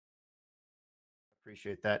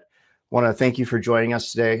Appreciate that. Want to thank you for joining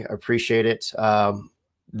us today. I appreciate it.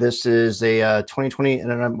 This is a 2020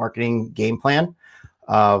 Internet Marketing Game Plan.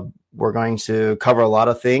 We're going to cover a lot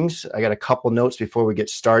of things. I got a couple notes before we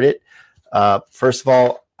get started. First of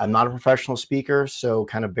all, I'm not a professional speaker, so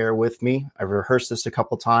kind of bear with me. I've rehearsed this a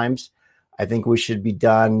couple times. I think we should be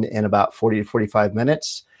done in about 40 to 45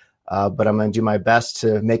 minutes, but I'm going to do my best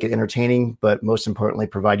to make it entertaining, but most importantly,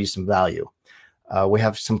 provide you some value. We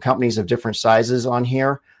have some companies of different sizes on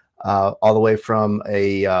here, all the way from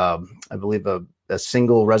I believe a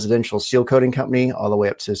single residential seal coating company, all the way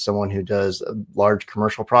up to someone who does large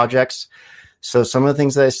commercial projects. So some of the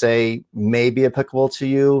things that I say may be applicable to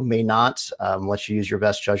you, may not. Let you use your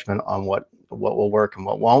best judgment on what will work and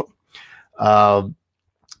what won't.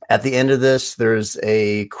 At the end of this, there's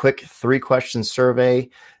a quick 3-question survey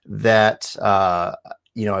that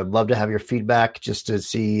I'd love to have your feedback just to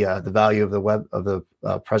see the value of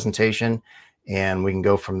the presentation, and we can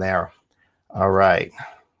go from there. All right,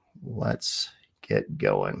 let's get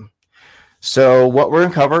going. So what we're going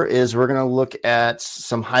to cover is we're going to look at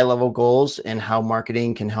some high-level goals and how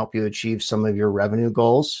marketing can help you achieve some of your revenue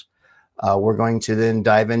goals. We're going to then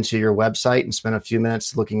dive into your website and spend a few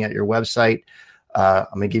minutes looking at your website. I'm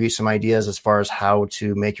going to give you some ideas as far as how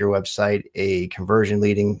to make your website a conversion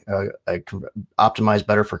leading, optimized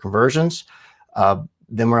better for conversions.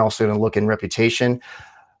 Then we're also going to look in reputation.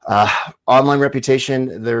 Online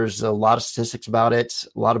reputation, there's a lot of statistics about it.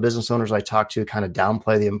 A lot of business owners I talk to kind of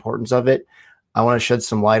downplay the importance of it. I want to shed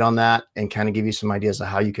some light on that and kind of give you some ideas of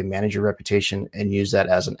how you can manage your reputation and use that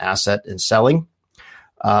as an asset in selling.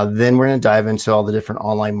 Then we're going to dive into all the different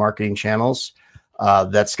online marketing channels.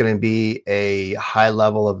 That's going to be a high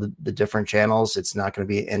level of the different channels. It's not going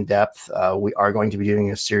to be in depth. We are going to be doing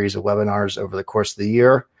a series of webinars over the course of the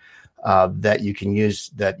year that you can use,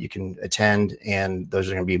 that you can attend, and those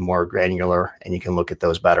are going to be more granular and you can look at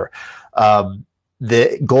those better.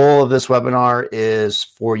 The goal of this webinar is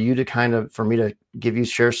for me to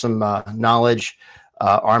share some knowledge,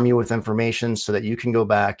 arm you with information so that you can go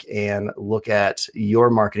back and look at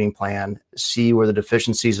your marketing plan, see where the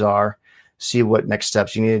deficiencies are, see what next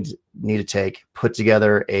steps you need to take, put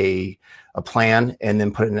together a plan, and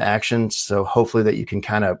then put it into action. So hopefully that you can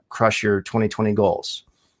kind of crush your 2020 goals.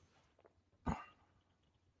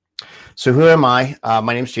 So who am I?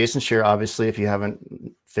 My name is Jason Shear, obviously, if you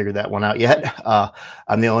haven't figured that one out yet.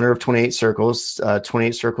 I'm the owner of 28 Circles.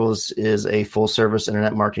 28 Circles is a full-service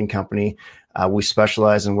internet marketing company. We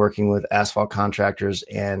specialize in working with asphalt contractors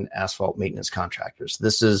and asphalt maintenance contractors.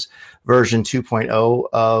 This is version 2.0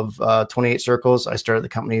 of 28 Circles. I started the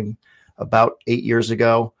company about 8 years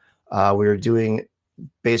ago. We were doing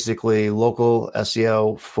basically local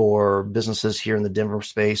SEO for businesses here in the Denver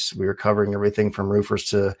space. We were covering everything from roofers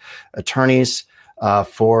to attorneys.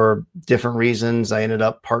 For different reasons, I ended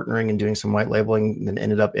up partnering and doing some white labeling and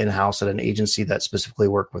ended up in-house at an agency that specifically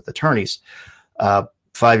worked with attorneys.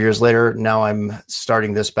 5 years later, now I'm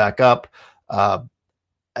starting this back up,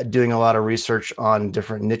 doing a lot of research on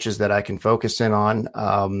different niches that I can focus in on.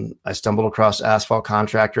 I stumbled across asphalt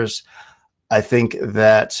contractors. I think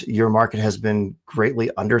that your market has been greatly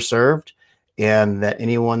underserved and that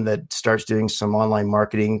anyone that starts doing some online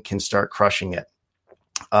marketing can start crushing it.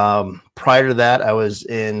 Prior to that, I was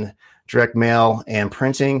in direct mail and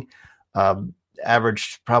printing,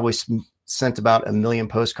 averaged probably sent about 1 million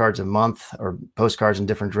postcards a month, or postcards in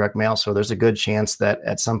different direct mail. So there's a good chance that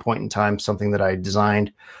at some point in time, something that I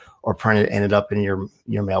designed or printed ended up in your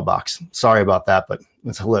mailbox. Sorry about that, but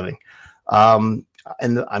it's a living.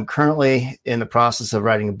 And I'm currently in the process of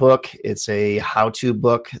writing a book. It's a how-to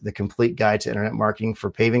book, The Complete Guide to Internet Marketing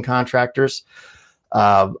for Paving Contractors.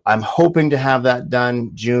 I'm hoping to have that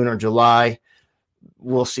done June or July.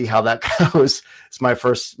 We'll see how that goes. It's my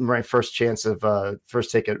first chance of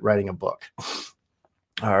first take at writing a book.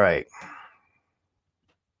 All right.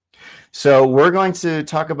 So we're going to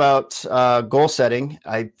talk about goal setting.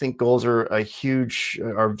 I think goals are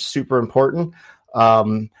super important.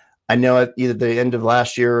 I know at either the end of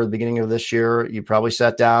last year or the beginning of this year, you probably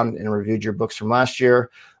sat down and reviewed your books from last year,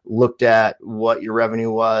 looked at what your revenue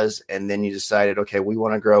was, and then you decided, okay, we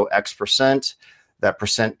want to grow X percent. That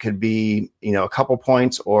percent could be, a couple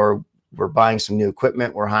points, or we're buying some new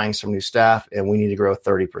equipment, we're hiring some new staff, and we need to grow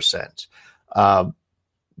 30%.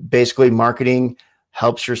 Basically, marketing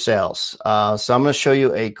helps your sales. So I'm going to show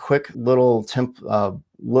you a quick little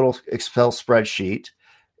Excel spreadsheet.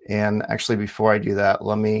 And actually, before I do that,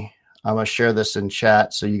 I'm going to share this in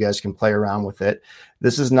chat so you guys can play around with it.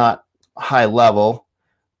 This is not high level,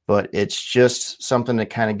 but it's just something to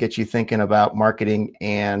kind of get you thinking about marketing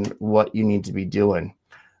and what you need to be doing.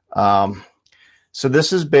 So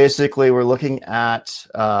this is basically, we're looking at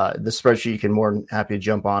the spreadsheet. You can more than happy to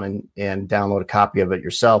jump on and download a copy of it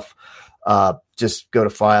yourself. Just go to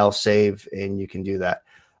File, Save, and you can do that.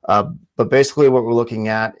 But basically what we're looking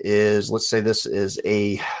at is, let's say this is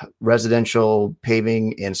a residential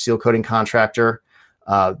paving and seal coating contractor.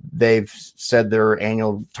 They've said their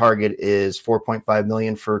annual target is $4.5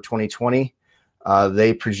 million for 2020.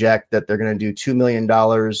 They project that they're going to do $2 million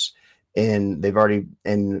they've already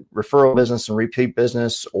in referral business and repeat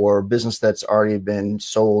business, or business that's already been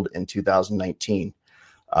sold in 2019.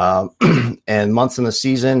 And months in the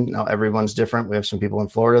season, now everyone's different. We have some people in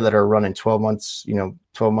Florida that are running 12 months,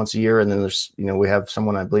 12 months a year. And then there's, we have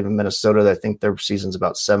someone, I believe in Minnesota, that I think their season's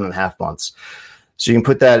about 7.5 months. So you can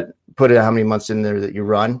put it how many months in there that you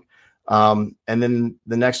run. And then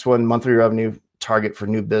the next one, monthly revenue target for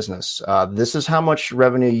new business. This is how much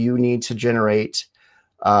revenue you need to generate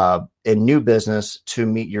in new business to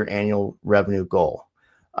meet your annual revenue goal.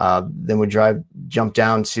 Then we jump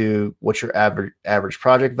down to what's your average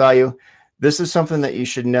project value. This is something that you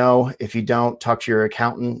should know. If you don't, talk to your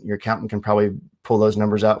accountant. Your accountant can probably pull those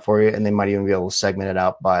numbers out for you, and they might even be able to segment it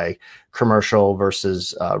out by commercial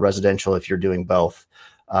versus residential if you're doing both.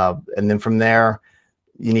 And then from there,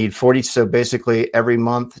 you need 40. So basically every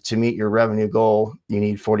month to meet your revenue goal, you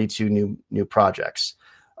need 42 new projects.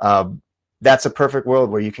 That's a perfect world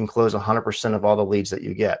where you can close 100% of all the leads that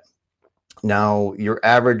you get. Now, your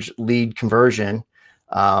average lead conversion,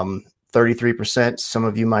 33%, some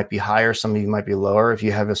of you might be higher, some of you might be lower. If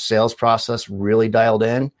you have a sales process really dialed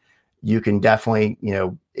in, you can definitely,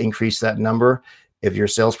 increase that number. If your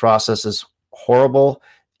sales process is horrible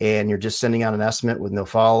and you're just sending out an estimate with no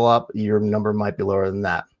follow-up, your number might be lower than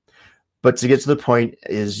that. But to get to the point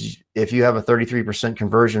is, if you have a 33%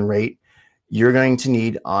 conversion rate, you're going to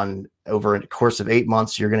need, over a course of 8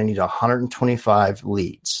 months, you're going to need 125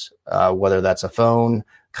 leads, whether that's a phone,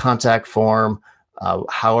 contact form,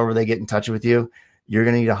 however they get in touch with you. You're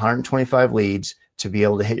going to need 125 leads to be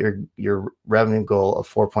able to hit your revenue goal of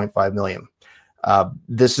 4.5 million.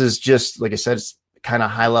 This is just, like I said, it's kind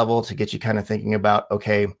of high level to get you kind of thinking about,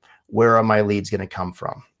 okay, where are my leads going to come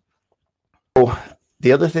from? So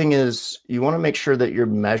the other thing is, you want to make sure that you're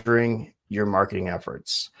measuring your marketing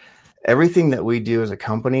efforts. Everything that we do as a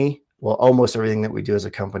company, well, almost everything that we do as a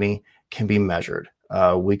company can be measured.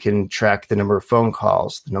 We can track the number of phone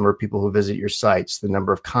calls, the number of people who visit your sites, the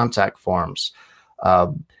number of contact forms.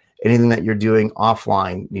 Anything that you're doing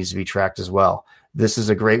offline needs to be tracked as well. This is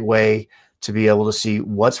a great way to be able to see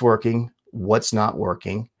what's working, what's not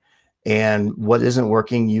working, and what isn't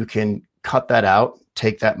working. You can cut that out,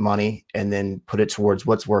 take that money, and then put it towards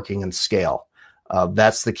what's working and scale.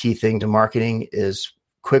 That's the key thing to marketing, is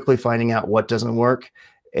quickly finding out what doesn't work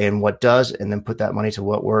and what does, and then put that money to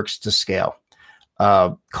what works to scale.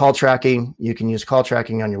 Call tracking, you can use call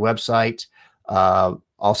tracking on your website,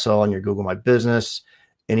 also on your Google My Business,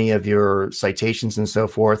 any of your citations and so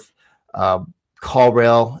forth.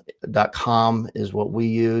 Callrail.com is what we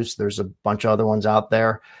use. There's a bunch of other ones out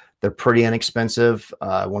there. They're pretty inexpensive.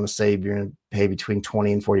 I want to say you're going to pay between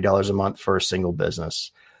 $20 and $40 a month for a single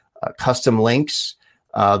business. Custom links.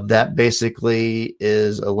 That basically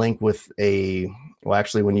is a link with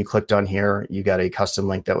actually, when you clicked on here, you got a custom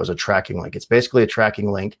link that was a tracking link. It's basically a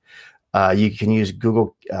tracking link. You can use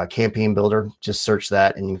Google Campaign Builder. Just search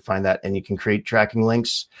that and you can find that, and you can create tracking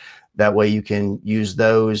links. That way you can use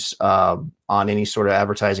those on any sort of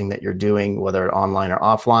advertising that you're doing, whether online or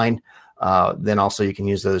offline. Then also you can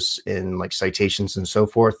use those in like citations and so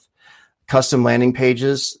forth. Custom landing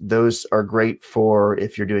pages, those are great for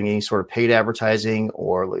if you're doing any sort of paid advertising,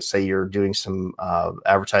 or let's say you're doing some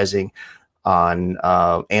advertising on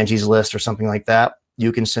Angie's List or something like that.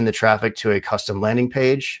 You can send the traffic to a custom landing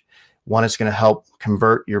page. One, it's going to help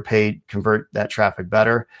convert that traffic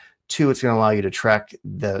better. Two, it's going to allow you to track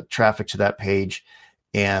the traffic to that page,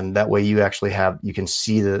 and that way you actually you can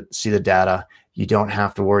see the data. You don't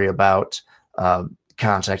have to worry about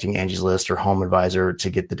contacting Angie's List or Home Advisor to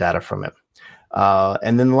get the data from it.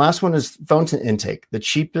 And then the last one is phone to intake. The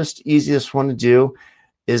cheapest, easiest one to do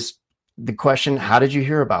is the question, how did you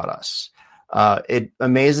hear about us? It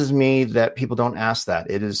amazes me that people don't ask that.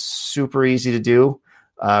 It is super easy to do.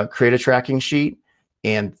 Create a tracking sheet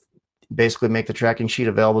and basically make the tracking sheet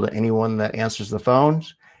available to anyone that answers the phone,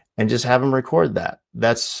 and just have them record that.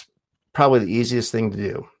 That's probably the easiest thing to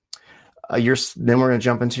do. Then we're going to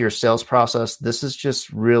jump into your sales process. This is just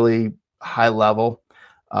really high level.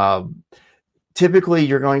 Typically,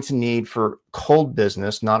 you're going to need, for cold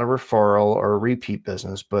business, not a referral or a repeat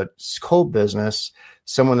business, but cold business,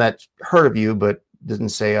 someone that heard of you but didn't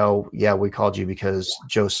say, oh, yeah, we called you because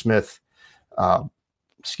Joe Smith,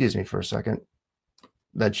 excuse me for a second.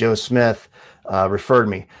 that Joe Smith referred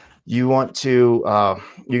me. You want to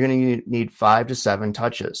you're going to need 5 to 7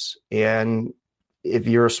 touches, and if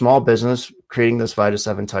you're a small business, creating those 5 to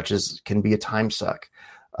 7 touches can be a time suck.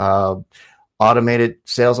 Automated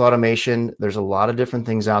sales automation. There's a lot of different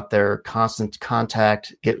things out there. Constant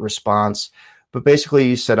contact, get response, but basically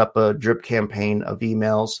you set up a drip campaign of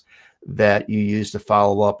emails that you use to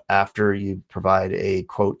follow up after you provide a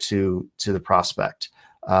quote to the prospect.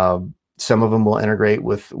 Some of them will integrate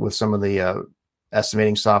with some of the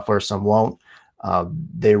estimating software, some won't.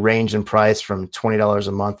 They range in price from $20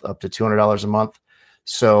 a month up to $200 a month.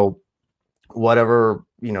 So whatever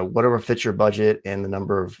fits your budget, and the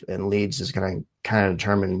number of leads is going to kind of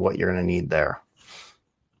determine what you're going to need there.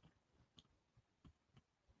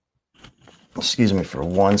 Excuse me for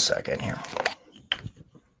 1 second here.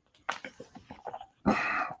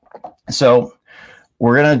 So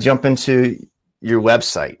we're going to jump into your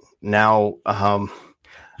website. Now,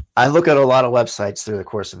 I look at a lot of websites through the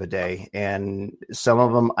course of a day, and some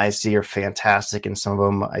of them I see are fantastic, and some of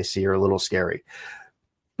them I see are a little scary.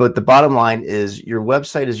 But the bottom line is your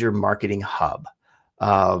website is your marketing hub.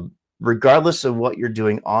 Regardless of what you're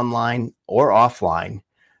doing online or offline,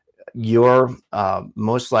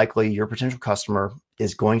 most likely your potential customer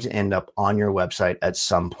is going to end up on your website at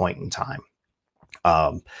some point in time.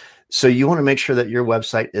 So you want to make sure that your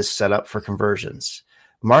website is set up for conversions.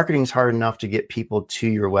 Marketing is hard enough to get people to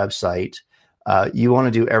your website. You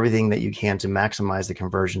want to do everything that you can to maximize the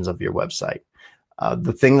conversions of your website.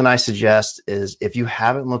 The thing that I suggest is, if you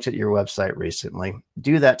haven't looked at your website recently,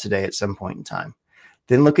 do that today at some point in time.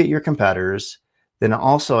 Then look at your competitors. Then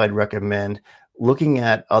also I'd recommend looking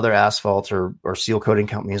at other asphalt or seal coating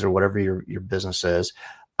companies, or whatever your business is,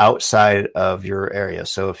 outside of your area.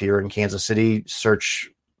 So if you're in Kansas City, search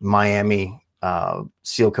Miami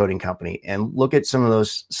seal coating company and look at some of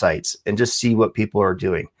those sites and just see what people are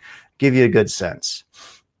doing. Give you a good sense.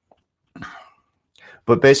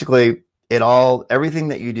 But basically, everything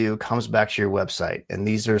that you do comes back to your website. And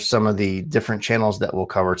these are some of the different channels that we'll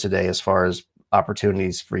cover today as far as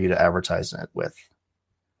opportunities for you to advertise it with.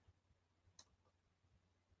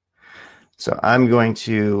 So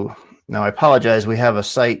now I apologize. We have a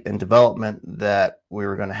site in development that we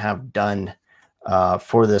were going to have done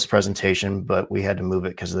for this presentation, but we had to move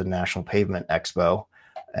it because of the National Pavement Expo.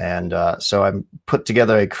 And so I put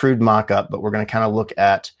together a crude mock-up, but we're going to kind of look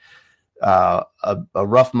at a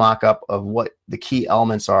rough mock-up of what the key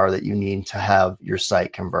elements are that you need to have your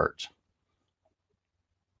site convert.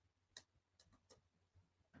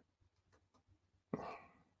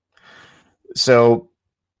 So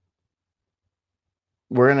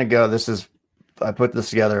we're going to go, I put this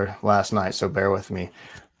together last night, so bear with me,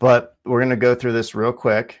 but we're going to go through this real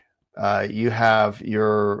quick. You have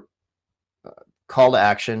your call to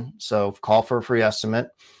action. So call for a free estimate.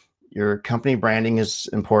 Your company branding is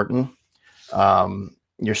important.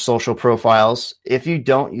 Your social profiles. If you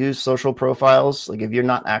don't use social profiles, like if you're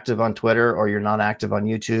not active on Twitter or you're not active on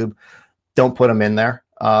YouTube, don't put them in there.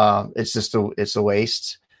 It's a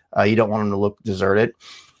waste. You don't want them to look deserted.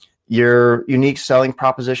 Your unique selling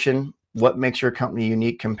proposition. What makes your company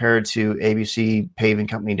unique compared to ABC paving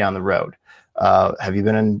company down the road? Have you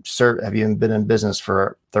been in business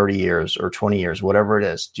for 30 years or 20 years, whatever it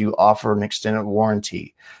is? Do you offer an extended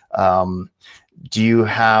warranty? Do you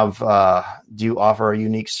offer a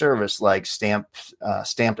unique service like stamped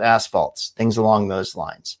asphalts, things along those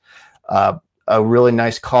lines? A really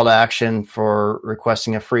nice call to action for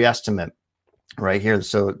requesting a free estimate right here.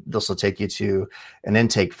 So this will take you to an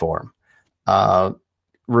intake form.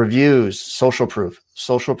 Reviews, social proof.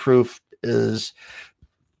 Social proof is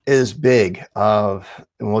big. And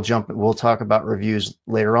we'll talk about reviews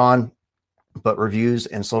later on, but reviews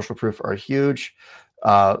and social proof are huge.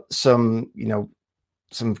 Some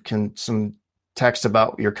text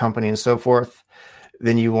about your company and so forth.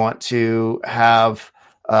 Then you want to have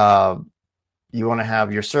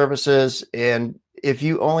your services. And if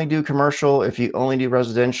you only do commercial, if you only do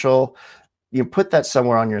residential, you put that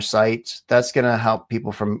somewhere on your site. That's going to help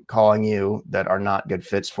people from calling you that are not good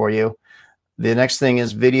fits for you. The next thing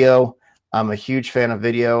is video. I'm a huge fan of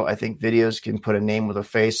video. I think videos can put a name with a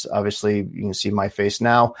face. Obviously, you can see my face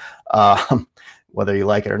now, whether you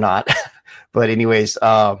like it or not. But anyways,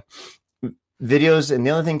 videos. And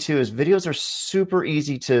the other thing too is videos are super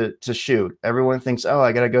easy to shoot. Everyone thinks, oh,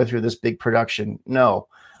 I got to go through this big production. No,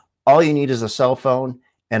 all you need is a cell phone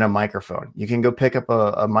and a microphone. You can go pick up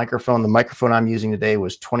a microphone. The microphone I'm using today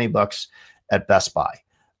was $20 at Best Buy.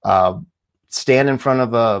 Stand in front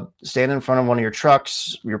of one of your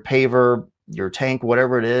trucks, your paver, your tank,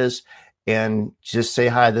 whatever it is, and just say,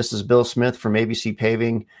 hi, this is Bill Smith from ABC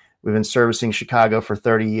Paving. We've been servicing Chicago for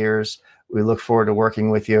 30 years. We look forward to working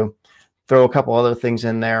with you. Throw a couple other things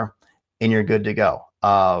in there and you're good to go.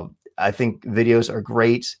 I think videos are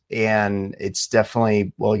great, and it's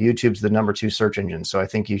definitely, well, YouTube's the number 2 search engine. So I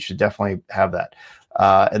think you should definitely have that.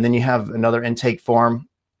 And then you have another intake form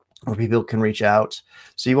where people can reach out.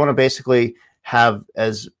 So you want to basically have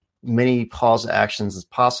as many calls to actions as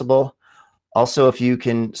possible. Also, if you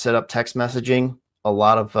can set up text messaging, a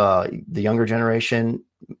lot of the younger generation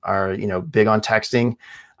are, big on texting.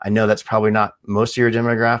 I know that's probably not most of your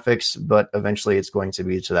demographics, but eventually it's going to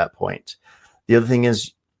be to that point. The other thing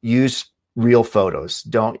is use real photos.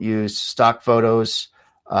 Don't use stock photos.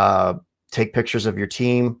 Take pictures of your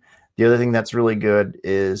team. The other thing that's really good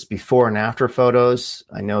is before and after photos.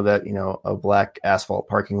 I know that, a black asphalt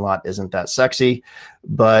parking lot isn't that sexy,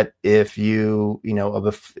 but if you,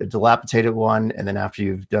 a dilapidated one, and then after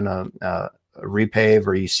you've done a repave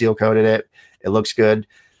or you seal coated it, it looks good.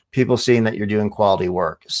 People seeing that you're doing quality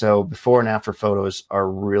work. So before and after photos are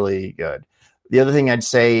really good. The other thing I'd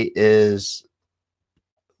say is,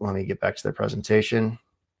 let me get back to the presentation,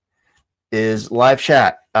 is live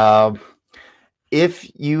chat.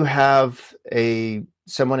 If you have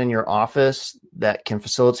someone in your office that can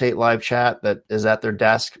facilitate live chat, that is at their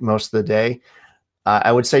desk most of the day,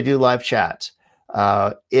 I would say do live chat.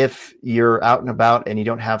 If you're out and about and you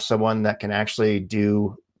don't have someone that can actually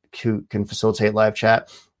can facilitate live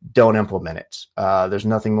chat, don't implement it. There's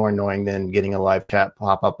nothing more annoying than getting a live chat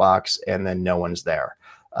pop-up box and then no one's there.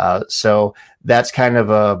 So that's kind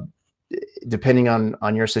of depending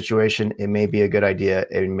on your situation, it may be a good idea.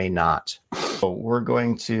 It may not. So we're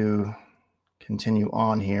going to continue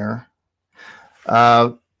on here.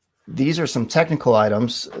 These are some technical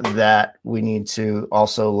items that we need to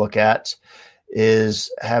also look at,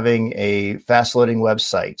 is having a fast loading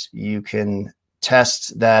website. You can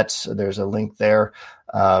test that. There's a link there.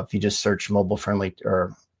 If you just search mobile friendly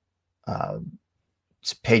or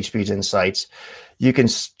page speed insights, you can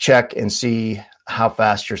check and see how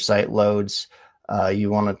fast your site loads. You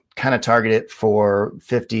want to kind of target it for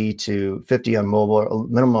 50 on mobile, a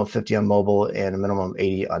minimum of 50 on mobile and a minimum of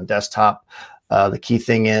 80 on desktop. The key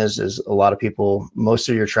thing is a lot of people, most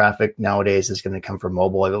of your traffic nowadays is going to come from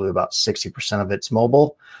mobile. I believe about 60% of it's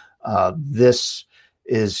mobile. This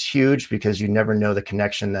is huge because you never know the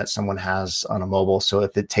connection that someone has on a mobile. So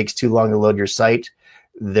if it takes too long to load your site,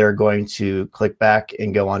 they're going to click back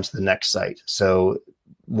and go on to the next site. So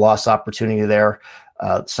lost opportunity there,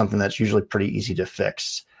 something that's usually pretty easy to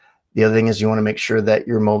fix. The other thing is you want to make sure that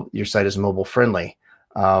your site is mobile friendly.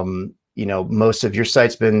 Most of your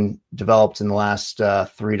site's been developed in the last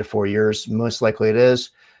 3 to 4 years. Most likely it is,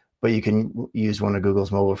 but you can use one of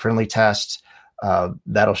Google's mobile friendly tests.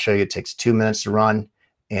 That'll show you it takes 2 minutes to run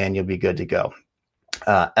and you'll be good to go.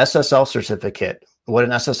 SSL certificate. What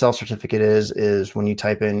an SSL certificate is when you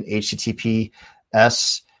type in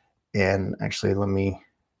HTTPS, and actually let me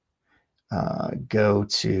go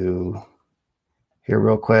to here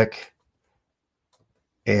real quick,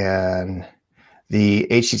 and the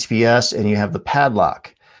HTTPS, and you have the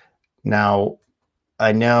padlock. Now,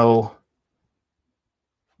 I know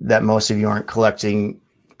that most of you aren't collecting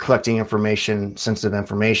information, sensitive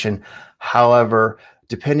information. However,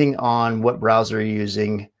 depending on what browser you're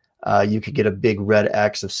using, you could get a big red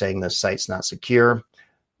X of saying the site's not secure.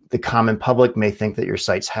 The common public may think that your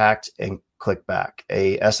site's hacked and click back.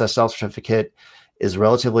 A SSL certificate is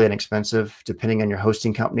relatively inexpensive. Depending on your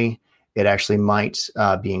hosting company, it actually might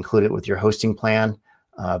be included with your hosting plan.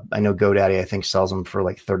 I know GoDaddy, I think, sells them for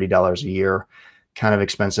like $30 a year. Kind of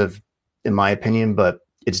expensive in my opinion, but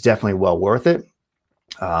it's definitely well worth it.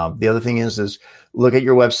 The other thing is look at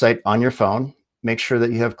your website on your phone. Make sure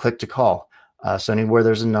that you have click to call. So anywhere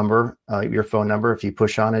there's a number, your phone number, if you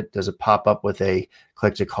push on it, does it pop up with a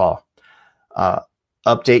click to call?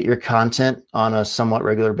 Update your content on a somewhat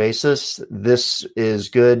regular basis. This is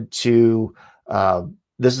good for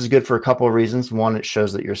a couple of reasons. One, it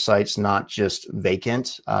shows that your site's not just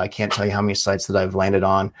vacant. I can't tell you how many sites that I've landed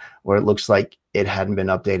on where it looks like it hadn't been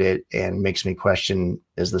updated and makes me question,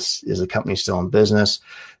 is the company still in business?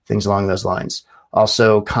 Things along those lines.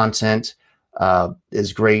 Also, content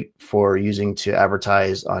is great for using to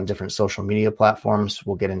advertise on different social media platforms.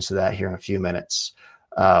 We'll get into that here in a few minutes.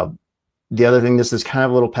 The other thing, this is kind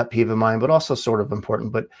of a little pet peeve of mine, but also sort of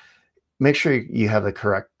important, but make sure you have the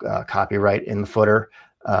correct copyright in the footer.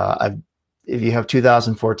 If you have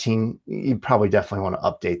 2014, you probably definitely want to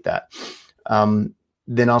update that.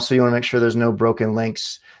 Then also you want to make sure there's no broken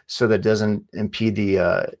links so that doesn't impede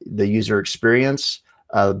the user experience.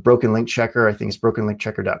 Broken link checker, I think it's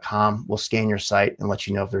brokenlinkchecker.com, will scan your site and let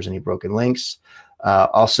you know if there's any broken links.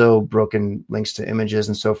 Also broken links to images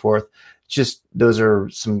and so forth. Just those are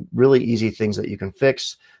some really easy things that you can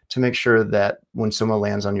fix to make sure that when someone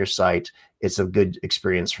lands on your site, it's a good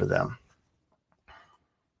experience for them.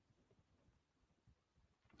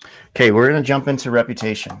 Okay, we're going to jump into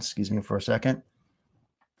reputation. Excuse me for a second.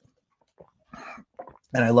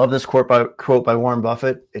 And I love this quote by Warren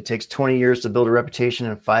Buffett. It takes 20 years to build a reputation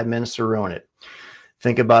and 5 minutes to ruin it.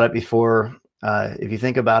 Think about it before. If you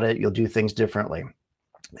think about it, you'll do things differently.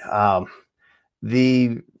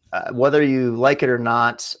 Whether you like it or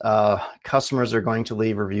not, customers are going to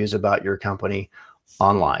leave reviews about your company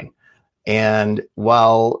online. And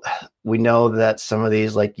while we know that some of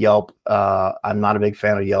these, like Yelp, I'm not a big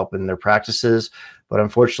fan of Yelp and their practices, but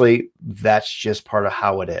unfortunately, that's just part of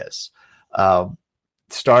how it is.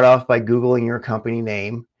 Start off by Googling your company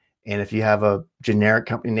name. And if you have a generic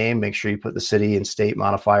company name, make sure you put the city and state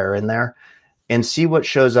modifier in there and see what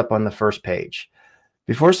shows up on the first page.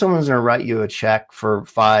 Before someone's going to write you a check for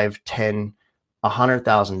 $5, $10,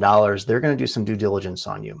 $100,000, they're going to do some due diligence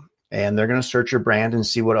on you. And they're going to search your brand and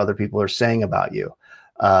see what other people are saying about you.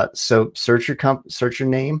 So search your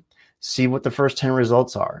name, see what the first 10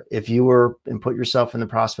 results are. If you were, and put yourself in the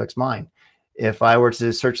prospect's mind. If I were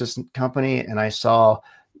to search this company and I saw,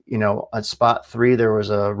 at spot 3, there was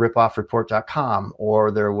a ripoffreport.com,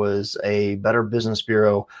 or there was a Better Business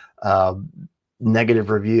Bureau negative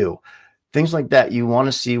review, things like that, you want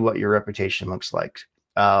to see what your reputation looks like.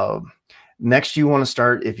 Next, you want to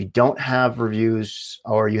start, if you don't have reviews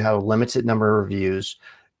or you have a limited number of reviews,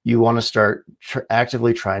 you want to start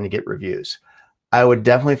actively trying to get reviews. I would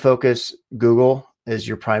definitely focus Google as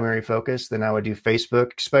your primary focus. Then I would do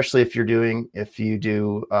Facebook, especially if you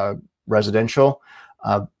do residential.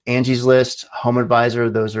 Angie's List, Home Advisor,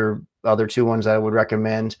 those are other 2 ones I would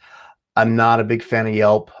recommend. I'm not a big fan of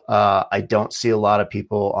Yelp. I don't see a lot of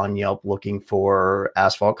people on Yelp looking for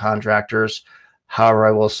asphalt contractors. However,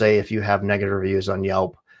 I will say if you have negative reviews on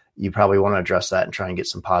Yelp, you probably want to address that and try and get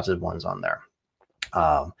some positive ones on there.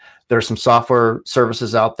 There are some software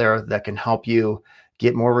services out there that can help you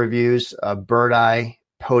get more reviews. Bird Eye,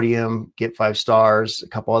 Podium, Get 5 Stars, a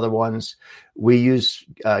couple other ones. We use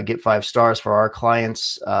Get 5 Stars for our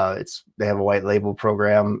clients. They have a white label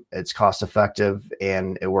program. It's cost effective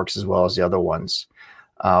and it works as well as the other ones.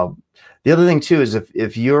 The other thing too is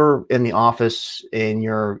if you're in the office and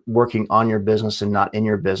you're working on your business and not in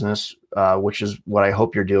your business, which is what I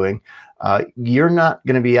hope you're doing, you're not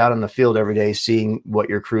going to be out in the field every day seeing what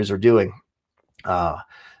your crews are doing.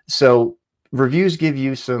 So reviews give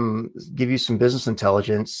you some business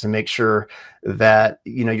intelligence to make sure that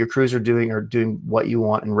your crews are doing what you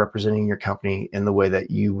want and representing your company in the way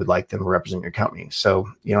that you would like them to represent your company. So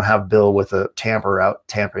you don't have Bill with a tamper out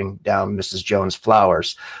tampering down Mrs. Jones'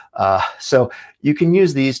 flowers. So you can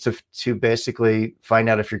use these to basically find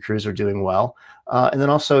out if your crews are doing well. And then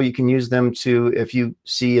also you can use them to, if you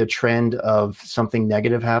see a trend of something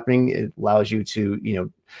negative happening, it allows you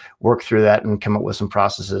to, work through that and come up with some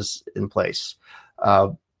processes in place.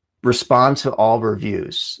 Respond to all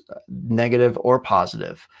reviews, negative or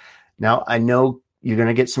positive. Now, I know you're going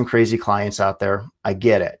to get some crazy clients out there. I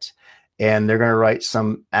get it. And they're going to write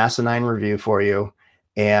some asinine review for you,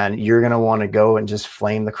 and you're going to want to go and just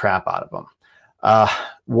flame the crap out of them.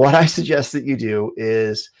 What I suggest that you do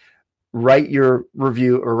is write your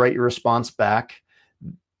review or write your response back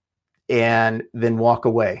and then walk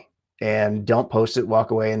away. And don't post it, walk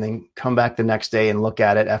away, and then come back the next day and look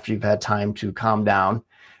at it after you've had time to calm down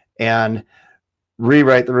and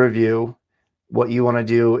rewrite the review. What you want to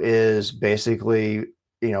do is basically,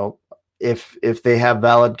 if they have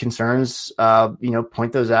valid concerns,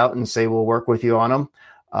 point those out and say, we'll work with you on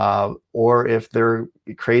them. Or if they're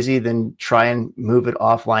crazy, then try and move it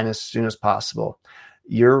offline as soon as possible.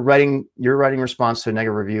 You're writing response to a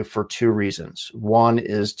negative review for 2 reasons. One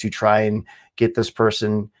is to try and get this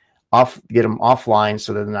person get them offline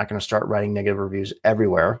so that they're not going to start writing negative reviews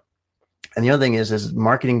everywhere. And the other thing is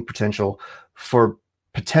marketing potential for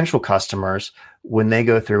potential customers when they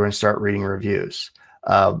go through and start reading reviews,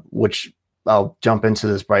 which I'll jump into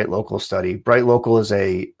this Bright Local study. Bright Local is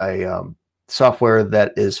a software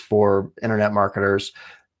that is for internet marketers.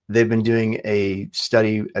 They've been doing a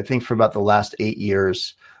study, I think, for about the last 8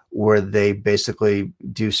 years, where they basically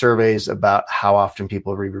do surveys about how often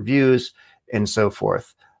people read reviews and so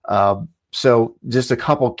forth. So just a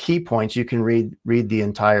couple key points. You can read the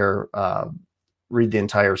entire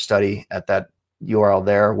study at that URL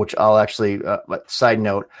there, which I'll actually, side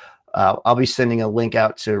note, I'll be sending a link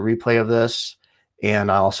out to a replay of this,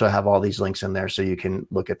 and I also have all these links in there so you can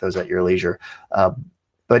look at those at your leisure.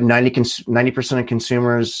 But 90% of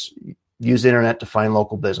consumers use the internet to find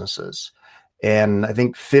local businesses. And I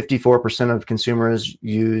think 54% of consumers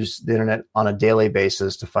use the internet on a daily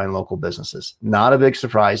basis to find local businesses. Not a big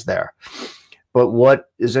surprise there. But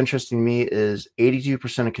what is interesting to me is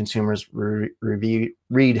 82% of consumers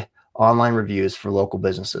read online reviews for local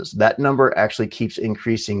businesses. That number actually keeps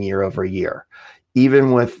increasing year over year.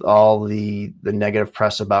 Even with all the negative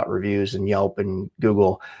press about reviews and Yelp and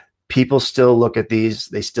Google, people still look at these.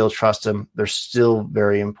 They still trust them. They're still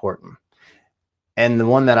very important. And the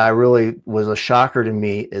one that I really was a shocker to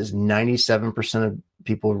me is 97% of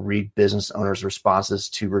people read business owners' responses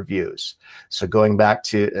to reviews. So going back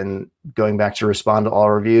to respond to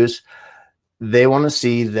all reviews, they want to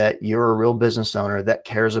see that you're a real business owner that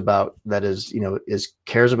cares about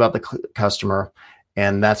cares about the customer,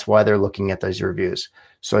 and that's why they're looking at those reviews.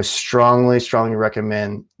 So I strongly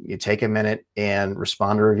recommend you take a minute and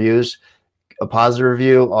respond to reviews. A positive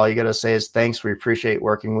review, all you got to say is thanks. We appreciate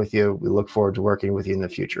working with you. We look forward to working with you in the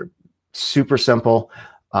future. Super simple.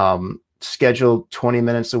 Schedule 20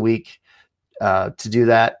 minutes a week to do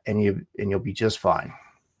that, and you'll be just fine.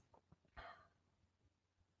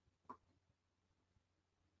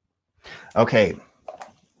 Okay.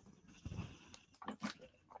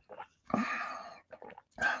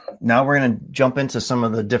 Now we're going to jump into some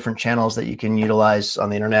of the different channels that you can utilize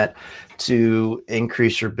on the internet to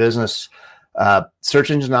increase your business.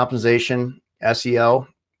 Search engine optimization, SEO.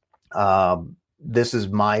 This is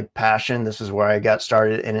my passion. This is where I got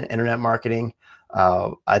started in internet marketing.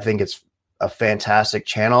 I think it's a fantastic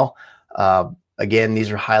channel. Again,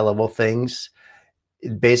 these are high-level things.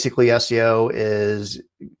 Basically, SEO is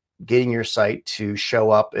getting your site to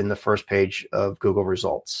show up in the first page of Google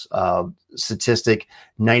results. Statistic,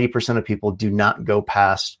 90% of people do not go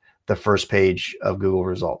past the first page of Google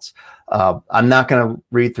results. I'm not going to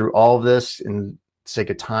read through all of this in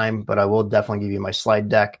sake of time, but I will definitely give you my slide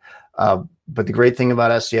deck. But the great thing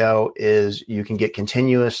about SEO is you can get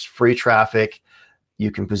continuous free traffic.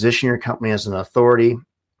 You can position your company as an authority.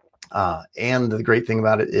 And the great thing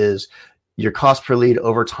about it is your cost per lead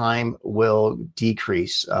over time will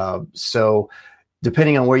decrease. So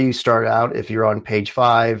depending on where you start out, if you're on page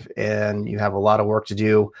 5 and you have a lot of work to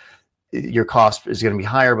do, your cost is going to be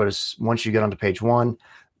higher. But once you get onto page 1,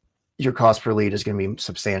 your cost per lead is going to be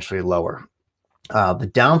substantially lower. The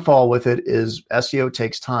downfall with it is SEO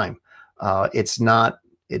takes time. It's not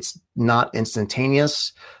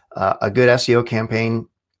instantaneous. A good SEO campaign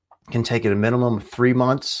can take it a minimum of 3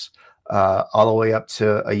 months. All the way up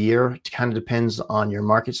to a year. It kind of depends on your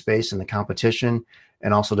market space and the competition,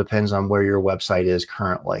 and also depends on where your website is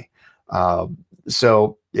currently.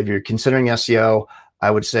 So if you're considering SEO,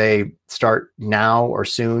 I would say start now or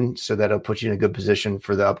soon, so that it'll put you in a good position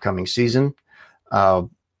for the upcoming season.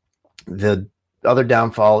 The other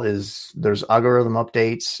downfall is there's algorithm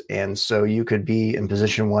updates, and so you could be in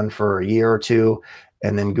position 1 for a year or 2,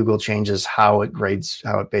 and then Google changes how it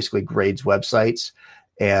basically grades websites.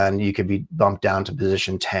 And you could be bumped down to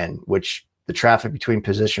position 10, which the traffic between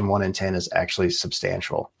position 1 and 10 is actually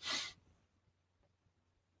substantial.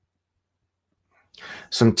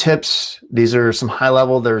 Some tips. These are some high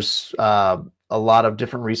level. There's a lot of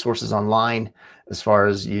different resources online as far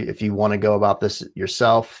as if you want to go about this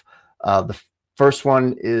yourself. The first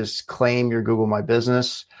one is claim your Google My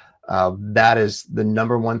Business. That is the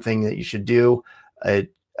number one thing that you should do.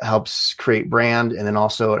 It helps create brand, and then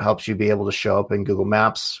also it helps you be able to show up in Google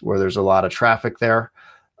Maps where there's a lot of traffic there.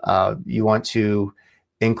 You want to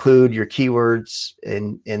include your keywords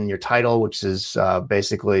in your title, which is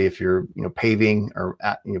basically if you're paving or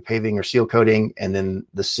paving or seal coating, and then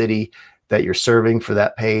the city that you're serving for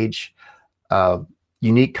that page.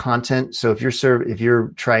 Unique content. So if you're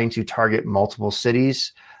trying to target multiple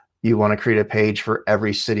cities, you want to create a page for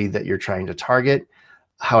every city that you're trying to target.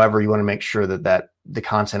 However, you want to make sure that the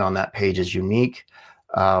content on that page is unique.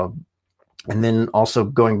 And then also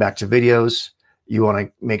going back to videos, you want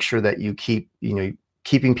to make sure that you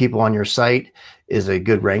keeping people on your site is a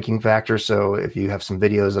good ranking factor. So if you have some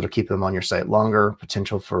videos that'll keep them on your site longer,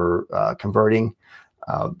 potential for converting.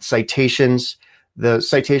 Citations. The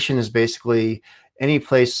citation is basically any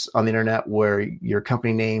place on the internet where your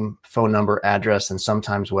company name, phone number, address, and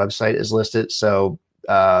sometimes website is listed. So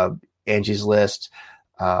Angie's List,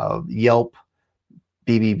 Yelp,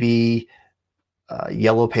 BBB,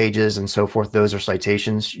 Yellow Pages, and so forth. Those are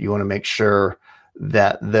citations. You want to make sure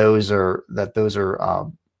that those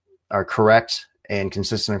are correct and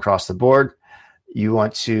consistent across the board. You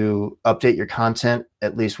want to update your content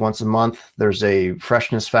at least once a month. There's a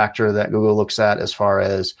freshness factor that Google looks at as far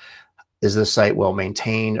as, is this site well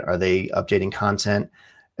maintained? Are they updating content?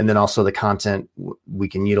 And then also the content, we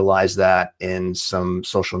can utilize that in some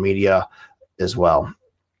social media as well.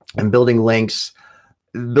 And building links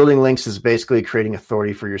is basically creating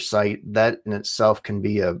authority for your site. That in itself can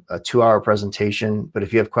be a 2-hour presentation. But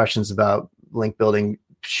if you have questions about link building,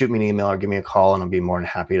 shoot me an email or give me a call, and I'll be more than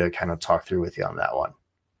happy to kind of talk through with you on that one.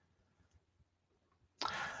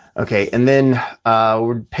 Okay, and then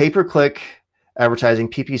we're pay-per-click advertising,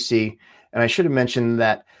 PPC. And I should have mentioned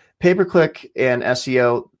that pay-per-click and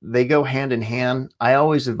SEO, they go hand in hand. I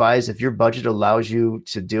always advise, if your budget allows you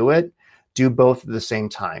to do it, do both at the same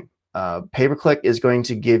time. Pay-per-click is going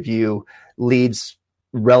to give you leads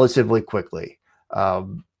relatively quickly.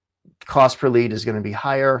 Cost per lead is going to be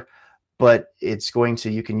higher, but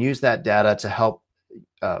you can use that data to help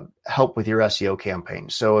with your SEO campaign.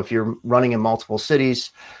 So if you're running in multiple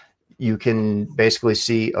cities, you can basically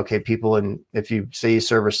see, okay, if you say you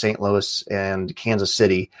service St. Louis and Kansas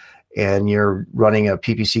City, and you're running a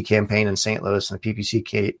PPC campaign in St. Louis and a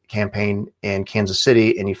PPC campaign in Kansas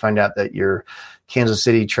City, and you find out that your Kansas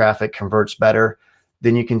City traffic converts better,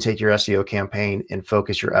 then you can take your SEO campaign and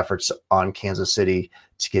focus your efforts on Kansas City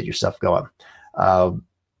to get your stuff going.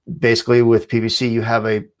 Basically, with PPC, you have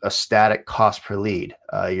a static cost per lead.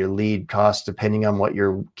 Your lead cost, depending on what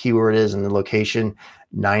your keyword is and the location,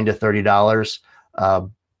 $9 to $30.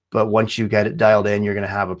 But once you get it dialed in, you're going to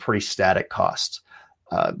have a pretty static cost.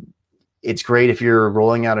 It's great if you're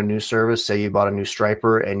rolling out a new service. Say you bought a new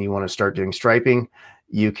striper and you want to start doing striping.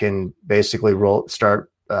 You can basically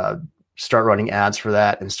start running ads for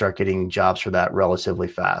that and start getting jobs for that relatively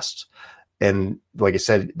fast. And like I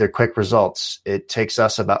said, they're quick results. It takes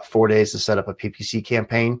us about 4 days to set up a PPC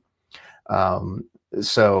campaign.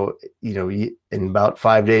 So, in about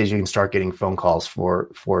 5 days, you can start getting phone calls for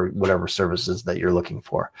whatever services that you're looking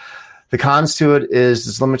for. The cons to it is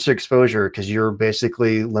it's limited exposure, because you're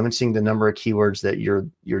basically limiting the number of keywords that you're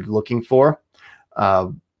looking for.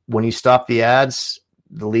 When you stop the ads,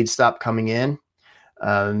 the leads stop coming in.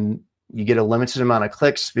 You get a limited amount of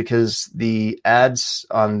clicks, because the ads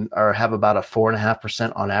have about a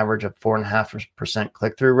 4.5% on average, a 4.5%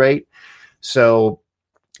 click-through rate. So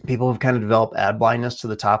people have kind of developed ad blindness to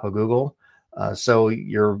the top of Google. So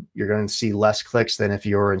you're going to see less clicks than if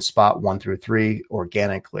you're in spot 1 through 3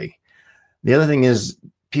 organically. The other thing is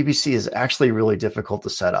PPC is actually really difficult to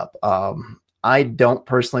set up. I don't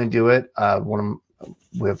personally do it.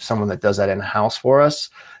 We have someone that does that in-house for us.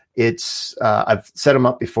 I've set them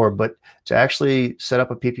up before, but to actually set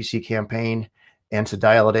up a PPC campaign and to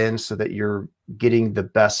dial it in so that you're getting the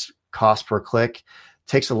best cost per click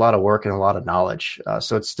takes a lot of work and a lot of knowledge.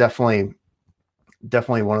 So it's definitely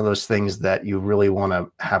one of those things that you really want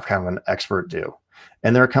to have kind of an expert do.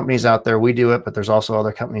 And there are companies out there, we do it, but there's also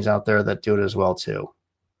other companies out there that do it as well too.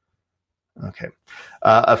 Okay.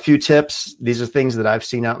 A few tips. These are things that I've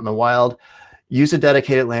seen out in the wild. Use a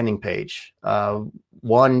dedicated landing page.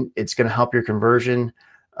 1, it's going to help your conversion.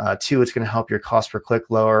 2, it's going to help your cost per click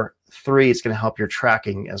lower. 3, it's going to help your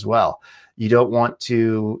tracking as well. You don't want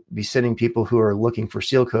to be sending people who are looking for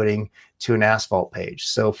seal coating to an Asphalt page.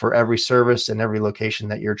 So for every service and every location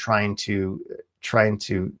that you're trying to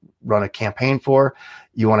run a campaign for,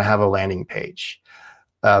 you want to have a landing page.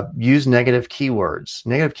 Use negative keywords.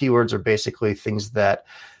 Negative keywords are basically things that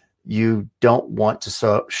you don't want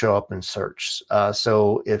to show up in search.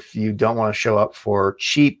 So if you don't want to show up for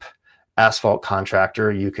cheap asphalt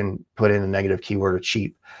contractor, you can put in a negative keyword of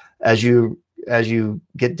cheap. As you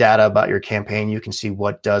get data about your campaign, you can see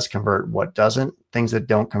what does convert, what doesn't. Things that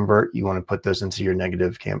don't convert, you want to put those into your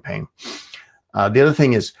negative campaign. The other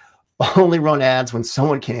thing is only run ads when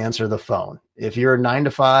someone can answer the phone. If you're 9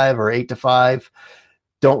 to 5 or 8 to 5,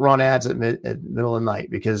 don't run ads at middle of the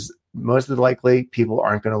night, because most of the likely people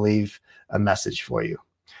aren't going to leave a message for you.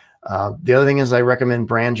 The other thing is I recommend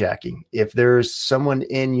brand jacking. If there's someone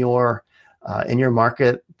in your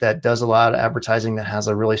market that does a lot of advertising that has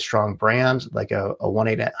a really strong brand, like a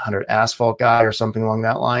 1-800 Asphalt guy or something along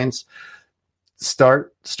that lines,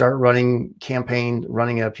 start running a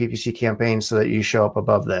PPC campaign so that you show up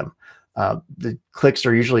above them. The clicks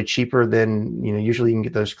are usually cheaper than, usually you can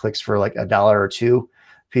get those clicks for like $1 or $2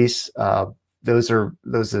 piece. Those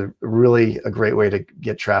are really a great way to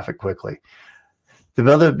get traffic quickly.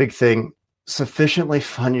 The other big thing, sufficiently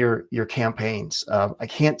fund your campaigns. I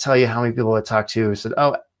can't tell you how many people I talked to who said,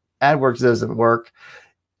 "Oh, AdWords doesn't work."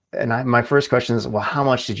 And my first question is, "Well, how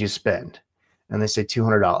much did you spend?" And they say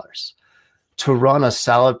 $200. To run a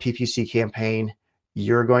solid PPC campaign,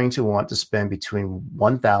 you're going to want to spend between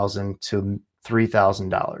 $1,000 to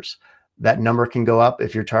 $3,000. That number can go up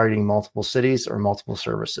if you're targeting multiple cities or multiple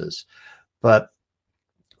services. But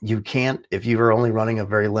you can't, if you are only running a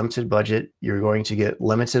very limited budget, you're going to get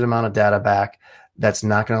limited amount of data back. That's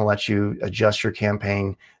not going to let you adjust your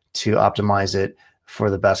campaign to optimize it for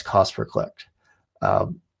the best cost per click.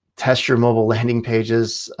 Test your mobile landing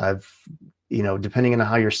pages. Depending on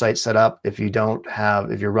how your site's set up, if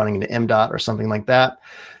you're running into MDOT or something like that,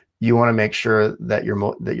 you want to make sure that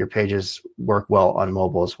your pages work well on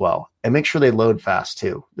mobile as well, and make sure they load fast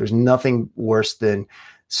too. There's nothing worse than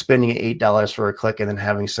spending $8 for a click and then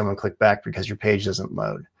having someone click back because your page doesn't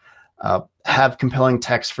load. Have compelling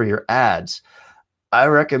text for your ads. I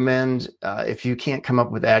recommend, if you can't come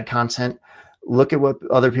up with ad content, look at what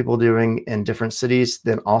other people are doing in different cities.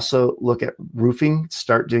 Then also look at roofing.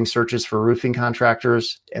 Start doing searches for roofing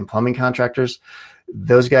contractors and plumbing contractors.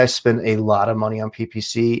 Those guys spend a lot of money on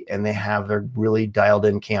PPC, and they have their really dialed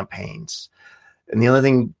in campaigns. And the other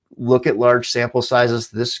thing, look at large sample sizes.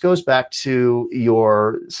 This goes back to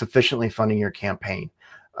your sufficiently funding your campaign.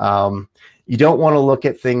 You don't want to look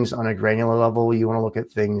at things on a granular level. You want to look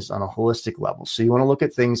at things on a holistic level. So you want to look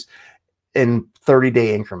at things in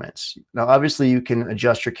 30-day increments. Now, obviously, you can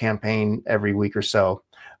adjust your campaign every week or so,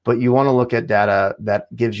 but you want to look at data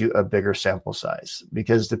that gives you a bigger sample size,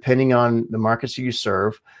 because depending on the markets you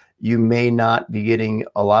serve, you may not be getting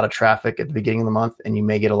a lot of traffic at the beginning of the month, and you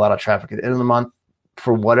may get a lot of traffic at the end of the month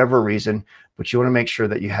for whatever reason, but you want to make sure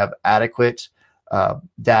that you have adequate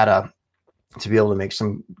data to be able to make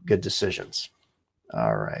some good decisions.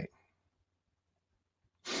 All right.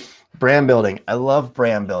 Brand building. I love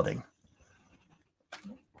brand building.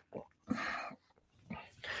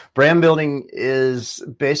 Brand building is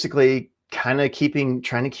basically kind of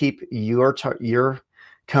trying to keep your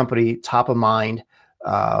company top of mind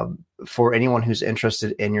for anyone who's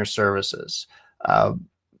interested in your services.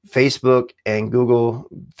 Facebook and Google,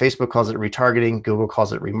 Facebook calls it retargeting, Google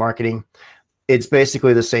calls it remarketing. It's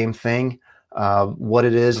basically the same thing. What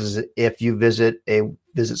it is if you visit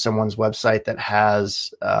someone's website that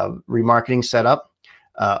has remarketing set up,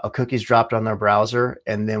 a cookie's dropped on their browser,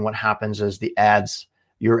 and then what happens is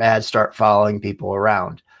your ads start following people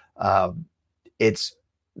around. It's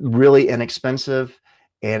really inexpensive,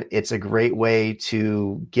 and it's a great way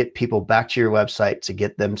to get people back to your website to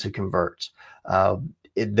get them to convert.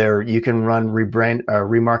 You can run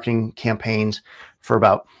remarketing campaigns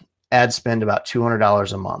for ad spend about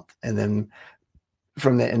 $200 a month. And then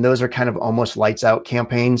and those are kind of almost lights out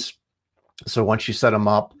campaigns. So once you set them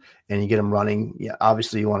up and you get them running,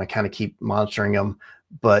 obviously you want to kind of keep monitoring them,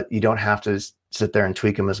 but you don't have to sit there and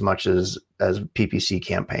tweak them as much as PPC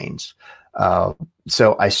campaigns.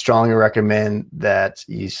 So I strongly recommend that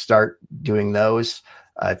you start doing those.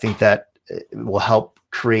 I think that will help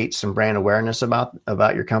create some brand awareness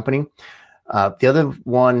about your company. The other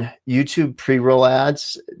one, YouTube pre-roll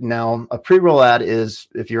ads. Now, a pre-roll ad is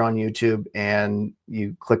if you're on YouTube and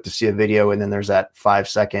you click to see a video, and then there's that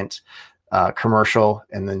 5-second commercial,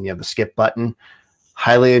 and then you have the skip button.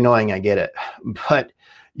 Highly annoying, I get it. But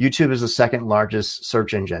YouTube is the second largest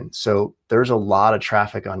search engine. So there's a lot of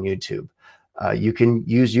traffic on YouTube. You can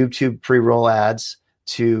use YouTube pre-roll ads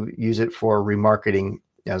to use it for remarketing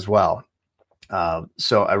as well.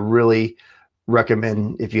 So I really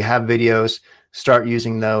recommend, if you have videos, start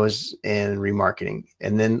using those in remarketing.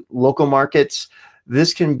 And then local markets,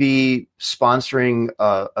 this can be sponsoring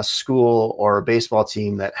a school or a baseball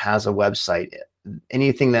team that has a website.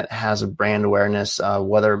 Anything that has a brand awareness,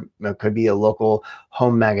 whether it could be a local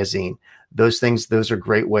home magazine, those are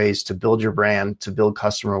great ways to build your brand, to build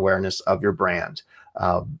customer awareness of your brand.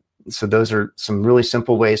 So those are some really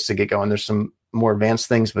simple ways to get going. There's some more advanced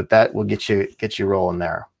things, but that will get you rolling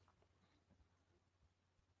there.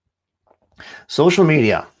 Social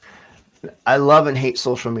media. I love and hate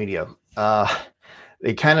social media.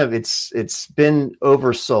 It's been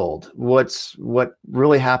oversold. What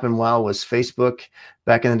really happened was Facebook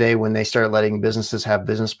back in the day, when they started letting businesses have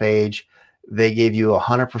business page, they gave you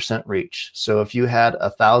 100% reach. So if you had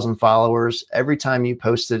 1,000 followers, every time you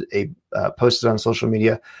posted on social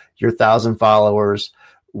media, your 1,000 followers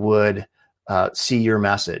would see your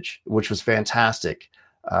message, which was fantastic.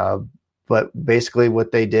 But basically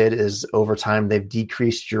what they did is, over time, they've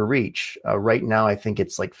decreased your reach. Right now, I think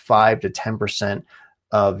it's like 5 to 10%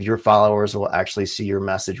 of your followers will actually see your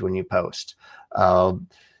message when you post.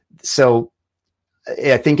 So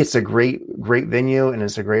I think it's a great venue, and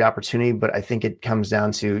it's a great opportunity, but I think it comes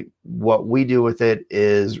down to what we do with it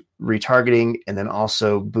is retargeting, and then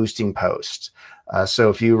also boosting posts. So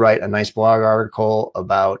if you write a nice blog article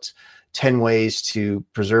about 10 ways to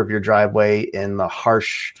preserve your driveway in the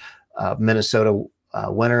harsh Minnesota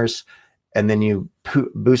winters, and then you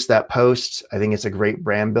boost that post, I think it's a great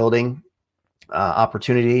brand building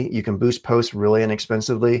opportunity. You can boost posts really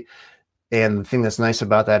inexpensively. And the thing that's nice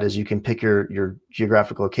about that is you can pick your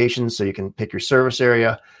geographic location. So you can pick your service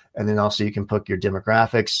area, And then also you can pick your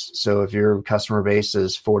demographics. So if your customer base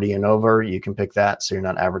is 40 and over, you can pick that. So you're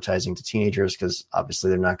not advertising to teenagers because obviously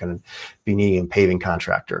they're not going to be needing a paving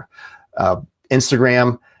contractor.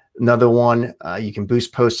 Instagram, another one, you can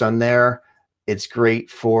boost posts on there. It's great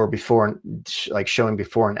for before, like showing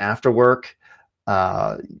before and after work.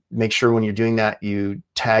 Make sure when you're doing that, you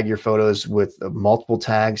tag your photos with multiple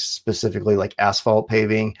tags, specifically like asphalt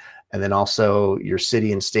paving, and then also your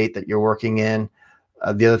city and state that you're working in.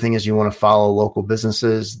 The other thing is you want to follow local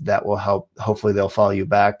businesses. That will help. Hopefully they'll follow you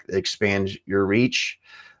back, expand your reach.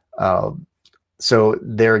 So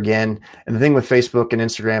there again, and the thing with Facebook and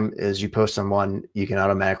Instagram is you post on one, you can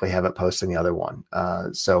automatically have it post on the other one.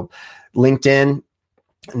 So LinkedIn.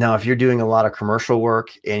 Now, if you're doing a lot of commercial work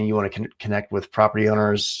and you want to connect with property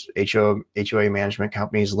owners, HOA management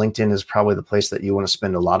companies, LinkedIn is probably the place that you want to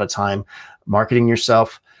spend a lot of time marketing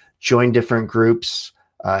yourself. Join different groups.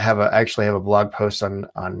 I actually have a blog post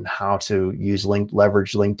on how to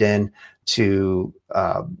leverage LinkedIn to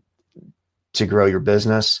grow your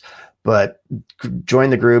business. But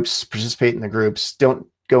join the groups, participate in the groups. Don't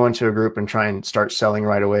go into a group and try and start selling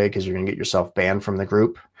right away because you're going to get yourself banned from the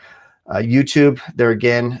group. YouTube, there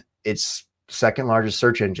again, it's second largest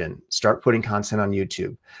search engine. Start putting content on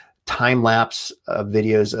YouTube. Time-lapse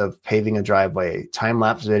videos of paving a driveway,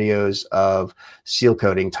 time-lapse videos of seal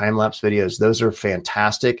coating, time-lapse videos. Those are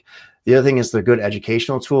fantastic. The other thing is they're good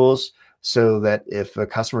educational tools so that if a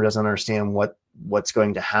customer doesn't understand what's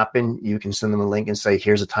going to happen, you can send them a link and say,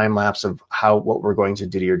 here's a time-lapse of what we're going to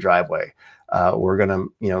do to your driveway. We're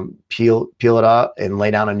going to, peel it off and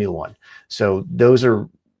lay down a new one. So those are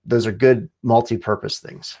good multi-purpose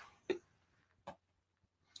things.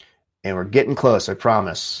 And we're getting close, I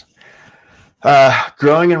promise.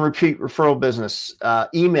 Growing and repeat referral business.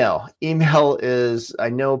 Email is, I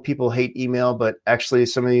know people hate email, but actually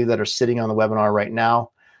some of you that are sitting on the webinar right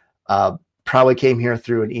now probably came here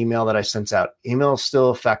through an email that I sent out. Email is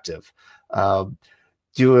still effective.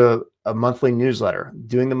 Do a monthly newsletter.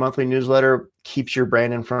 Doing the monthly newsletter keeps your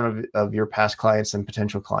brand in front of your past clients and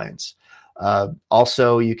potential clients.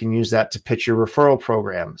 Also, you can use that to pitch your referral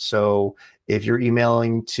program. So if you're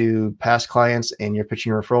emailing to past clients and you're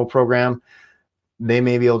pitching a referral program, they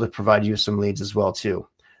may be able to provide you some leads as well too.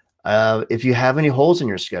 If you have any holes in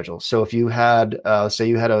your schedule, so if you had, say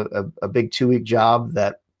you had a big 2-week job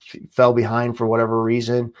that fell behind for whatever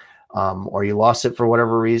reason, or you lost it for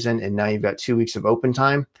whatever reason, and now you've got 2 weeks of open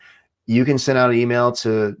time, you can send out an email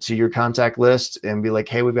to your contact list and be like,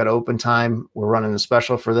 hey, we've got open time. We're running a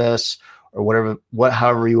special for this, or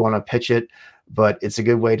however you want to pitch it. But it's a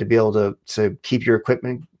good way to be able to keep your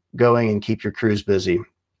equipment going and keep your crews busy.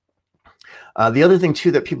 The other thing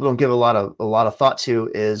too that people don't give a lot of thought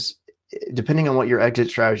to is, depending on what your exit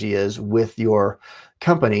strategy is with your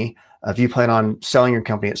company, if you plan on selling your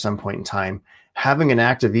company at some point in time, having an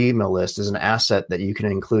active email list is an asset that you can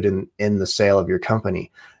include in the sale of your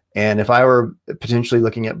company. And if I were potentially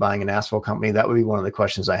looking at buying an asphalt company, that would be one of the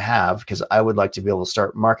questions I have, because I would like to be able to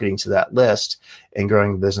start marketing to that list and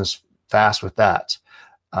growing the business fast with that.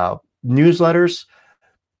 Newsletters,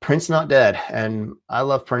 print's not dead. And I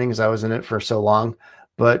love printing because I was in it for so long,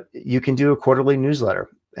 but you can do a quarterly newsletter.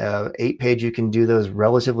 8-page, you can do those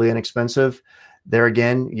relatively inexpensive. There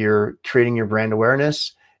again, you're creating your brand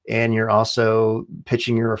awareness and you're also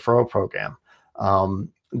pitching your referral program.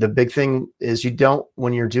 The big thing is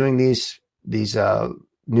when you're doing these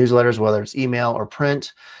newsletters, whether it's email or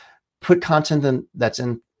print, put content that's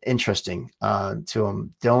interesting to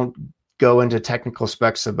them. Don't go into technical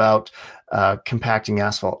specs about compacting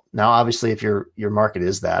asphalt. Now, obviously, if your market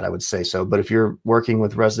is that, I would say so. But if you're working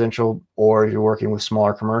with residential or if you're working with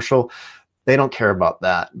smaller commercial, they don't care about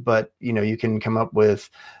that. But you can come up with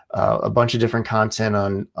a bunch of different content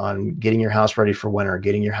on getting your house ready for winter,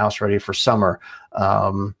 getting your house ready for summer,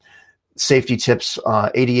 safety tips,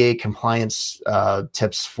 ADA compliance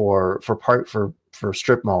tips for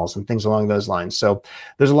strip malls and things along those lines. So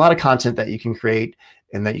there's a lot of content that you can create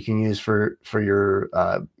and that you can use for your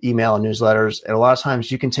email and newsletters. And a lot of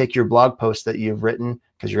times you can take your blog post that you've written,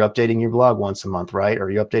 because you're updating your blog once a month, right? Or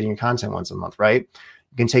you're updating your content once a month, right?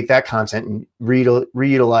 You can take that content and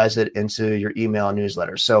reutilize it into your email and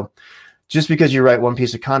newsletter. So just because you write one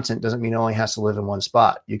piece of content doesn't mean it only has to live in one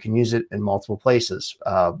spot. You can use it in multiple places.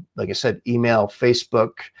 Like I said, email,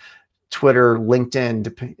 Facebook, Twitter,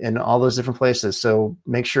 LinkedIn, and all those different places. So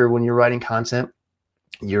make sure when you're writing content,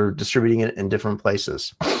 you're distributing it in different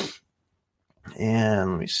places.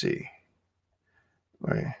 And let me see.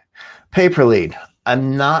 Pay-per-lead.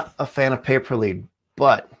 I'm not a fan of pay-per-lead,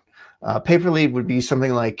 but pay-per-lead would be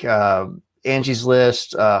something like Angie's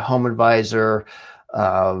List, Home Advisor,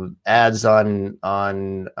 ads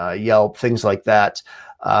on Yelp, things like that.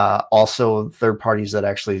 Also, third parties that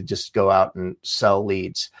actually just go out and sell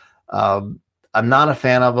leads. I'm not a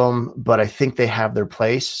fan of them, but I think they have their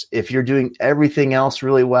place. If you're doing everything else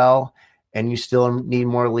really well and you still need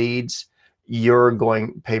more leads,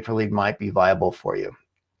 pay per lead might be viable for you.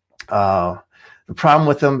 The problem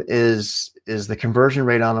with them is the conversion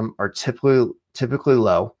rate on them are typically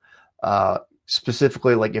low.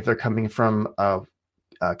 Specifically, like if they're coming from a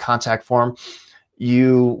contact form,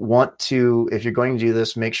 you want to, if you're going to do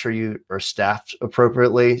this, make sure you are staffed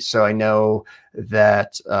appropriately. So I know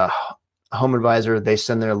that Home Advisor, they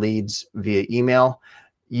send their leads via email.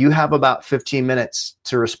 You have about 15 minutes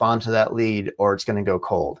to respond to that lead or it's going to go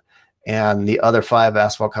cold. And the other 5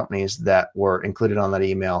 asphalt companies that were included on that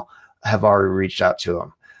email have already reached out to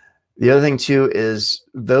them. The other thing too is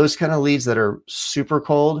those kind of leads that are super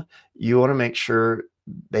cold, you want to make sure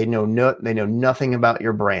they know nothing about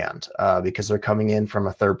your brand because they're coming in from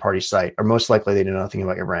a third party site, or most likely they know nothing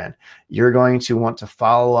about your brand. You're going to want to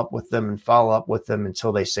follow up with them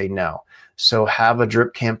until they say no. So have a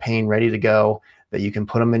drip campaign ready to go that you can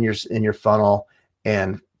put them in your funnel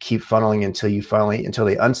and keep funneling until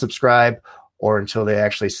they unsubscribe or until they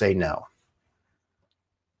actually say no.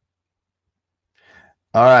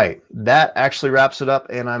 All right, that actually wraps it up,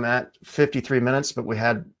 and I'm at 53 minutes, but we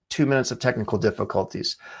had 2 minutes of technical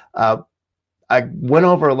difficulties. I went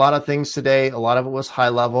over a lot of things today. A lot of it was high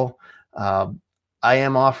level. I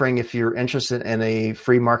am offering, if you're interested in a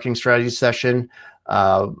free marketing strategy session,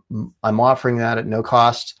 I'm offering that at no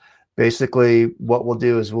cost. Basically, what we'll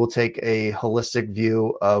do is we'll take a holistic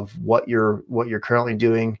view of what you're currently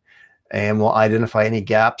doing, and we'll identify any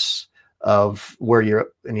gaps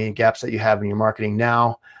any gaps that you have in your marketing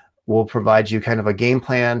now. We'll provide you kind of a game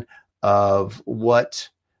plan of what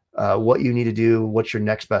you need to do, what's your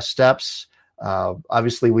next best steps.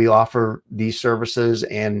 Obviously, we offer these services,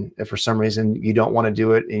 and if for some reason you don't want to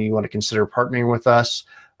do it and you want to consider partnering with us,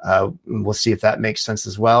 we'll see if that makes sense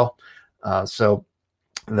as well. So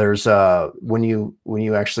there's when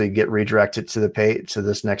you actually get redirected to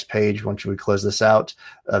this next page, once we close this out,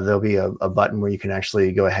 there'll be a button where you can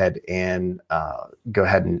actually go ahead and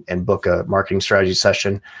book a marketing strategy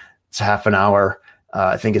session. It's half an hour.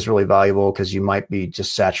 I think it's really valuable because you might be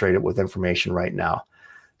just saturated with information right now.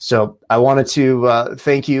 So I wanted to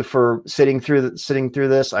thank you for sitting through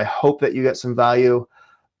this. I hope that you get some value.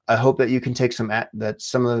 I hope that you can take that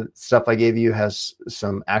some of the stuff I gave you has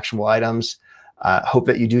some actionable items. Hope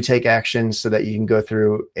that you do take action so that you can go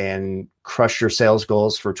through and crush your sales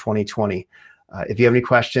goals for 2020. If you have any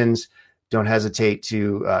questions, don't hesitate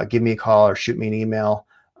to give me a call or shoot me an email.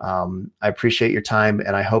 I appreciate your time,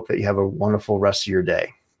 and I hope that you have a wonderful rest of your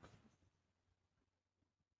day.